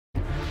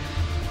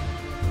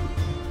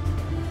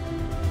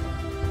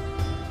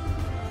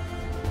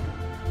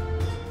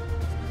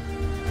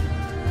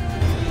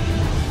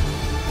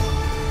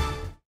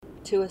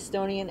Two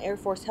Estonian Air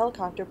Force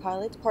helicopter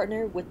pilots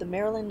partner with the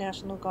Maryland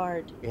National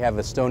Guard. We have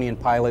Estonian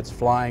pilots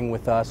flying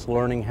with us,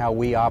 learning how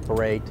we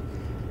operate.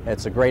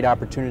 It's a great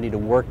opportunity to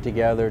work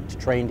together, to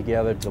train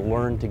together, to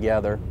learn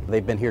together.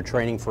 They've been here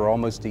training for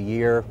almost a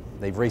year.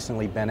 They've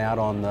recently been out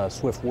on the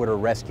swiftwater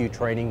rescue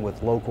training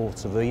with local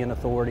civilian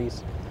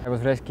authorities. I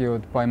was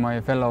rescued by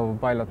my fellow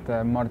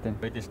pilot, Martin.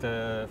 It is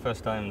the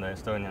first time the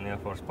Estonian Air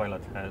Force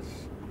pilot has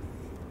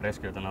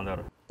rescued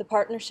another. The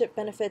partnership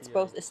benefits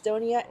both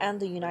Estonia and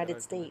the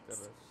United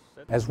States.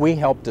 As we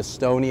helped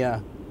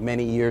Estonia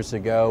many years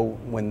ago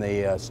when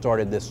they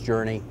started this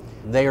journey,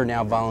 they are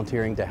now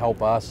volunteering to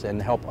help us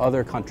and help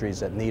other countries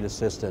that need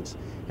assistance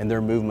in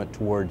their movement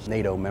towards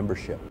NATO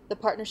membership. The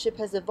partnership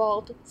has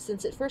evolved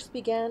since it first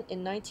began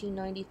in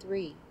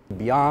 1993.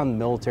 Beyond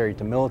military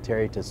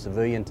to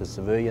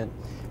civilian,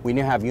 we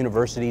now have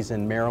universities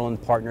in Maryland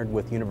partnered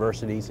with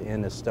universities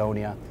in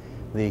Estonia.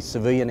 The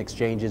civilian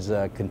exchanges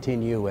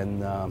continue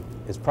and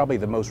is probably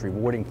the most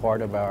rewarding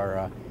part of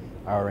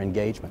our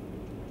engagement.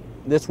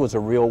 This was a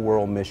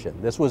real-world mission.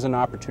 This was an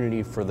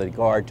opportunity for the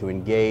Guard to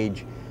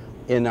engage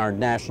in our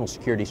national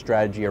security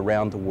strategy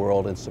around the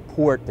world and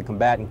support the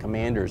combatant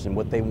commanders in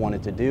what they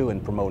wanted to do in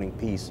promoting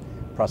peace,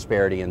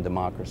 prosperity, and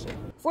democracy.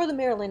 For the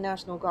Maryland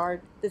National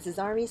Guard, this is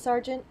Army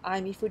Sergeant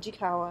Aimi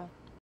Fujikawa.